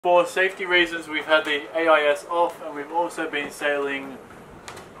For safety reasons, we've had the AIS off and we've also been sailing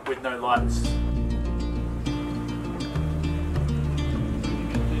with no lights.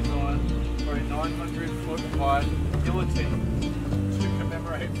 Designed for a 900-foot high guillotine to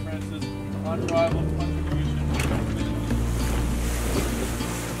commemorate France's unrivaled contribution.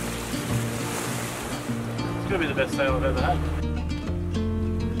 It's going to be the best sail I've ever had.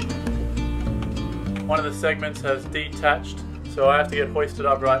 One of the segments has detached, so I have to get hoisted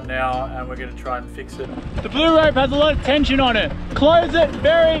up right now and we're going to try and fix it. The blue rope has a lot of tension on it. Close it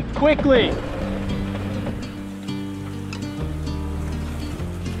very quickly.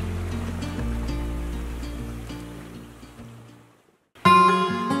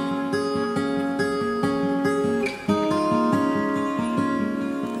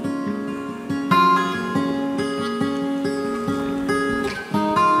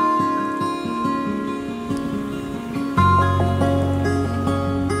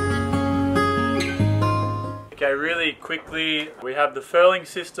 Okay, really quickly, we have the furling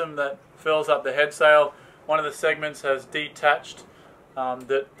system that furls up the head sail. One of the segments has detached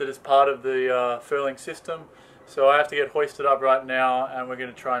that is part of the furling system. So I have to get hoisted up right now and we're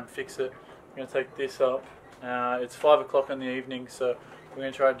going to try and fix it. I'm going to take this up. It's 5 o'clock in the evening, so we're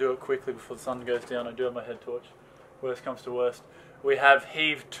going to try and do it quickly before the sun goes down. I do have my head torch. Worst comes to worst. We have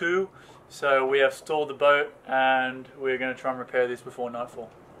heave 2, so we have stalled the boat and we're going to try and repair this before nightfall.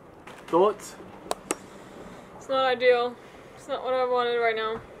 Thoughts? It's not ideal. It's not what I wanted right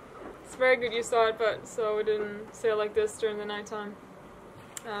now. It's very good you saw it, but so we didn't sail like this during the nighttime.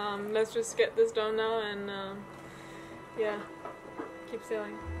 Let's just get this done now and yeah, keep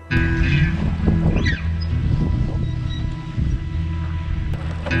sailing.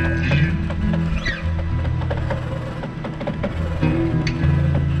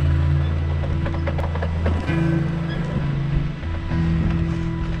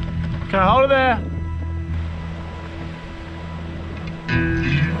 Okay, hold it there.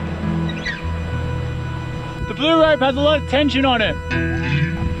 The blue rope has a lot of tension on it.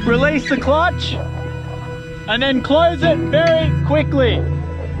 Release the clutch and then close it very quickly.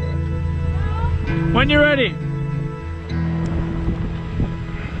 When you're ready.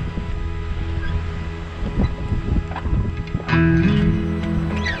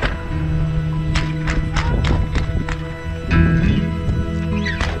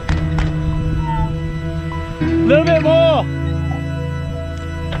 A little bit more.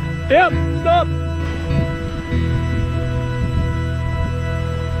 Yep, stop.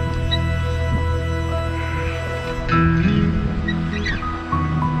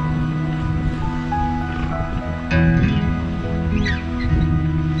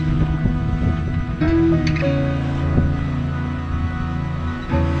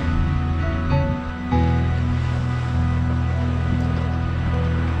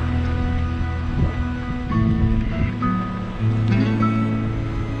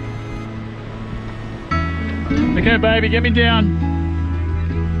 Okay, baby, get me down.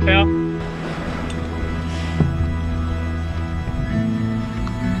 Out.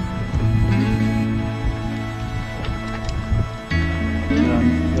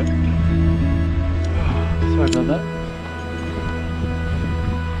 Sorry about that.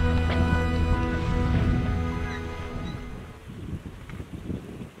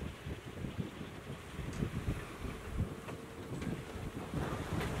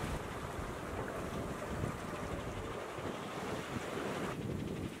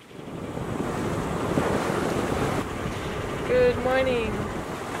 Good morning.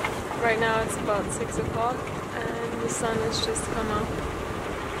 Right now it's about 6 o'clock and the sun has just come up.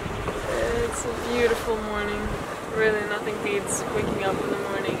 It's a beautiful morning. Really nothing beats waking up in the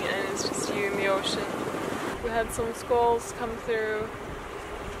morning and it's just you in the ocean. We had some squalls come through.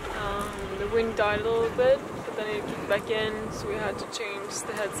 The wind died a little bit, but then it kicked back in, so we had to change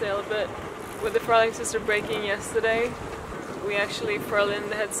the head sail a bit. With the furling system breaking yesterday, we actually furl in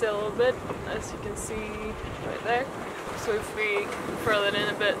the head sail a little bit, as you can see right there. So if we furl it in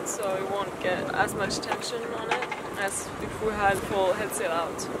a bit so we won't get as much tension on it as if we had full head sail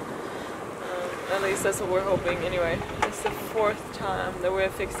out. At least that's what we're hoping anyway. It's the 4th time that we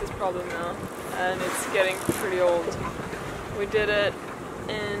have fixed this problem now and it's getting pretty old. We did it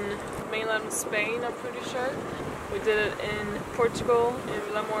in mainland Spain, I'm pretty sure. We did it in Portugal, in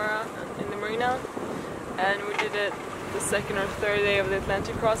Vilamora, in the marina, and we did it the 2nd or 3rd day of the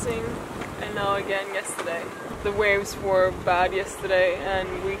Atlantic crossing, and now again yesterday. The waves were bad yesterday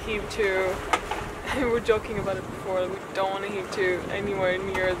and we heaved to, we were joking about it before, we don't want to heave to anywhere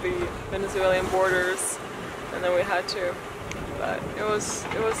near the Venezuelan borders, and then we had to. But it was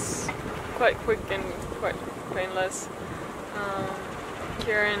quite quick and quite painless.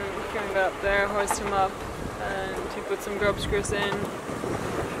 Kieran got up there, hoist him up, and he put some grub screws in.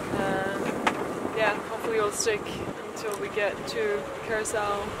 And yeah, hopefully it'll stick until we get to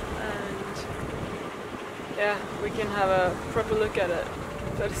Curacao, and yeah, we can have a proper look at it.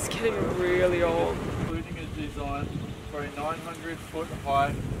 But it's getting really old. Including a design for a 900-foot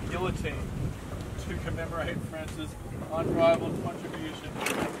high guillotine to commemorate France's unrivaled contribution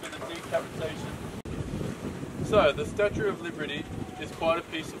to the decapitation. So, the Statue of Liberty is quite a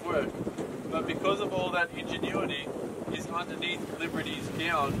piece of work, but because of all that ingenuity is underneath Liberty's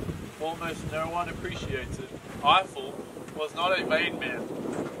gown, almost no one appreciates it. Eiffel was not a vain man,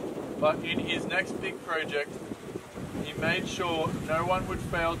 but in his next big project, he made sure no one would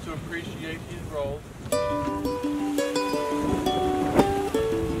fail to appreciate his role.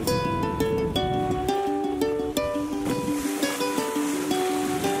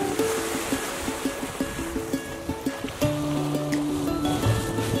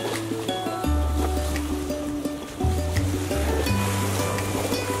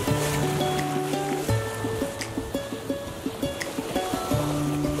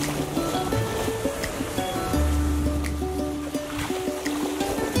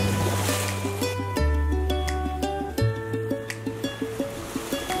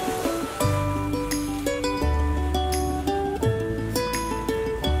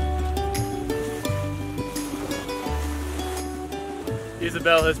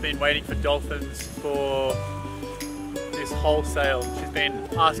 Isabel has been waiting for dolphins for this whole sail. She's been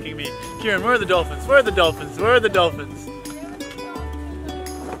asking me, Kieran, where are the dolphins? Where are the dolphins? Where are the dolphins?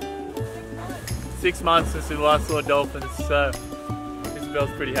 6 months since we last saw dolphins, so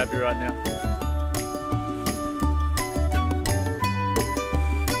Isabel's pretty happy right now.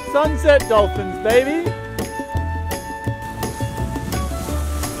 Sunset dolphins, baby!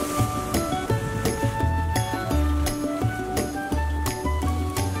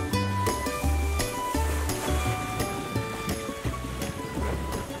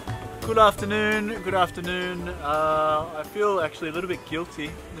 Good afternoon, good afternoon. I feel actually a little bit guilty.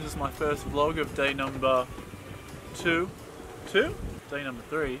 This is my first vlog of day number 2. Day number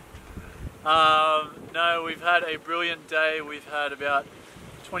 3. No, we've had a brilliant day. We've had about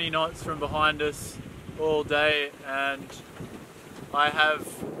 20 knots from behind us all day, and I have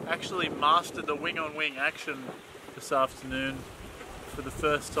actually mastered the wing-on-wing action this afternoon for the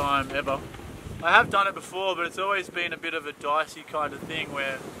first time ever. I have done it before, but it's always been a bit of a dicey kind of thing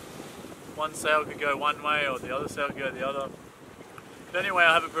where one sail could go one way or the other sail could go the other. But anyway,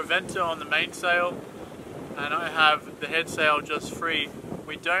 I have a preventer on the mainsail and I have the head sail just free.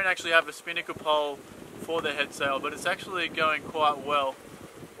 We don't actually have a spinnaker pole for the head sail, but it's actually going quite well,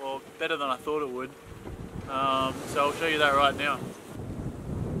 or better than I thought it would. So I'll show you that right now.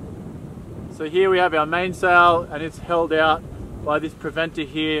 So here we have our mainsail and it's held out by this preventer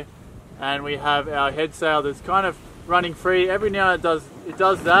here, and we have our head sail that's kind of running free. Every now and it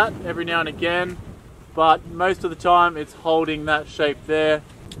does that every now and again, but most of the time it's holding that shape there.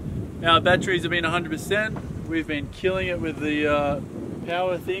 Our batteries have been 100%. We've been killing it with the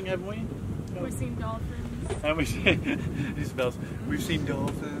power thing, haven't we? We've seen dolphins. And we've seen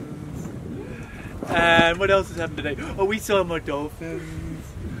dolphins. And what else has happened today? Oh, we saw more dolphins.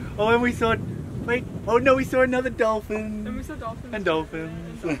 Oh, and we saw, wait, oh no, we saw another dolphin. And we saw dolphins. And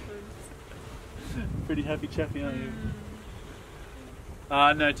dolphins. Pretty happy chappy, aren't you?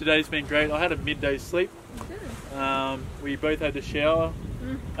 No, today's been great. I had a midday sleep. We both had to shower.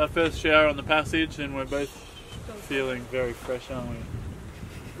 Our first shower on the passage, and we're both feeling very fresh, aren't we?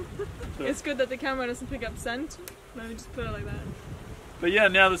 So, it's good that the camera doesn't pick up scent. Let me just put it like that. But yeah,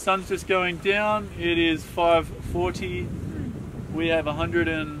 now the sun's just going down. It is 5:40. We have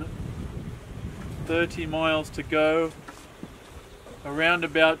 130 miles to go. Around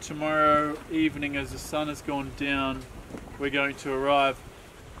about tomorrow evening, as the sun has gone down, we're going to arrive.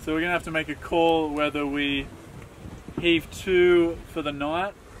 So we're going to have to make a call whether we heave to for the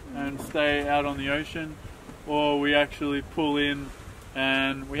night and stay out on the ocean, or we actually pull in,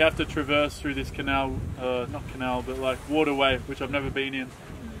 and we have to traverse through this canal, not canal, but like waterway, which I've never been in,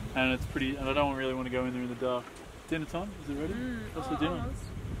 and it's pretty, and I don't really want to go in there in the dark. Dinner time? Is it ready? What's for dinner? Almost.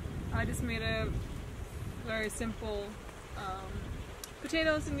 I just made a very simple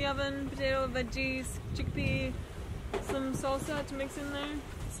potatoes in the oven, potato, veggies, chickpea, some salsa to mix in there.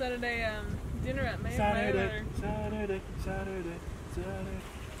 Saturday dinner at Merewether. Saturday.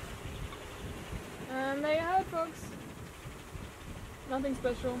 And there you have it, folks. Nothing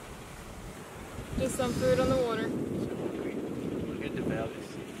special. Just some food on the water. We're going to devour this.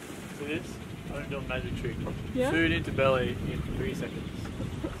 See this? I'm going to do a magic trick. Yeah? Food into belly in 3 seconds.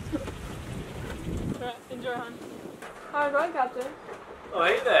 Alright, enjoy, hon. How's it going, Captain? Oh,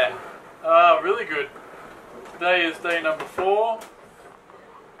 hey there. Really good. Today is day number 4.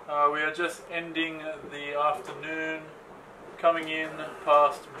 We are just ending the afternoon, coming in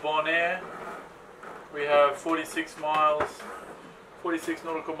past Bonaire. We have 46 nautical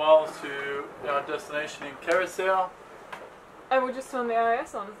miles to our destination in Curacao. And we just turned the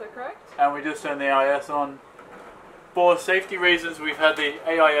AIS on, is that correct? And we just turned the AIS on. For safety reasons, we've had the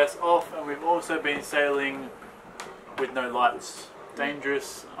AIS off, and we've also been sailing with no lights.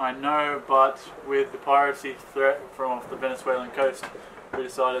 Dangerous, I know, but with the piracy threat from off the Venezuelan coast, we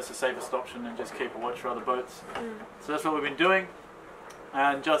decided it's the safest option and just keep a watch for other boats. So that's what we've been doing.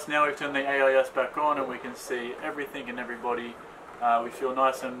 And just now we've turned the AIS back on and we can see everything and everybody. We feel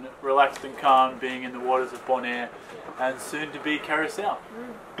nice and relaxed and calm being in the waters of Bonaire and soon to be Curacao.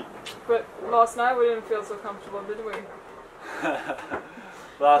 But last night we didn't feel so comfortable, did we?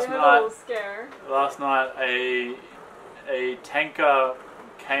 Last we had night, a little scare. Last night a tanker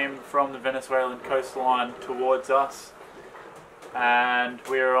came from the Venezuelan coastline towards us, and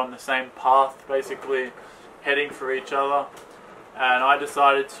we were on the same path, basically heading for each other. And I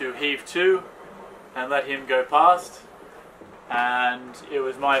decided to heave to and let him go past. And it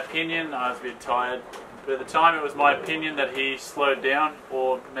was my opinion, I was a bit tired, but at the time it was my opinion that he slowed down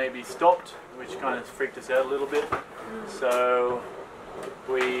or maybe stopped, which kind of freaked us out a little bit. So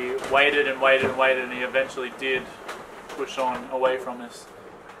we waited and waited and waited, and he eventually did push on away from us.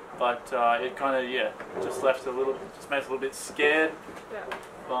 But it kind of, just left just made us a little bit scared.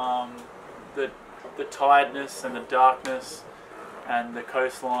 The tiredness and the darkness and the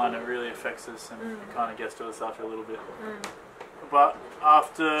coastline, it really affects us, and it kind of gets to us after a little bit. But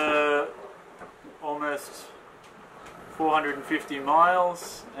after almost 450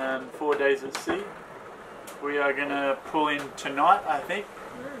 miles and 4 days at sea, we are going to pull in tonight, I think.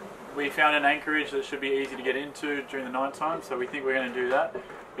 We found an anchorage that should be easy to get into during the night time, so we think we're going to do that.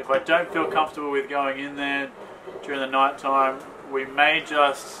 If I don't feel comfortable with going in there during the night time, we may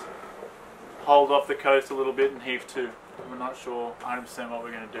just hold off the coast a little bit and heave to. We're not sure 100% what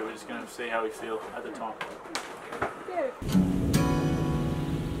we're going to do. We're just going to see how we feel at the time.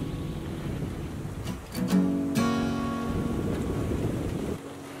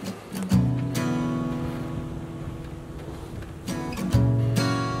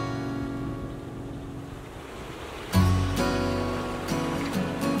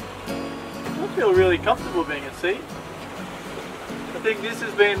 I feel really comfortable being at sea. I think this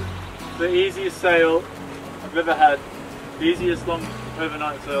has been the easiest sail I've ever had. The easiest long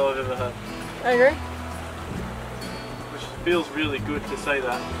overnight sail I've ever had. I agree. Which feels really good to say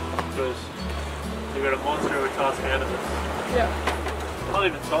that, because we've got a monster of a task ahead of us. Yeah. I'm not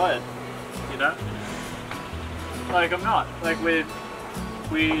even tired, you know? Like, I'm not. Like, when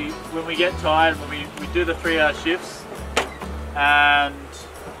we get tired, when we do the 3-hour shifts, and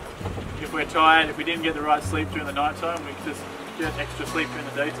if we're tired, if we didn't get the right sleep during the night time, we could just get extra sleep during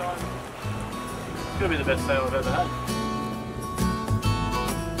the daytime. It's going to be the best sail I've ever had.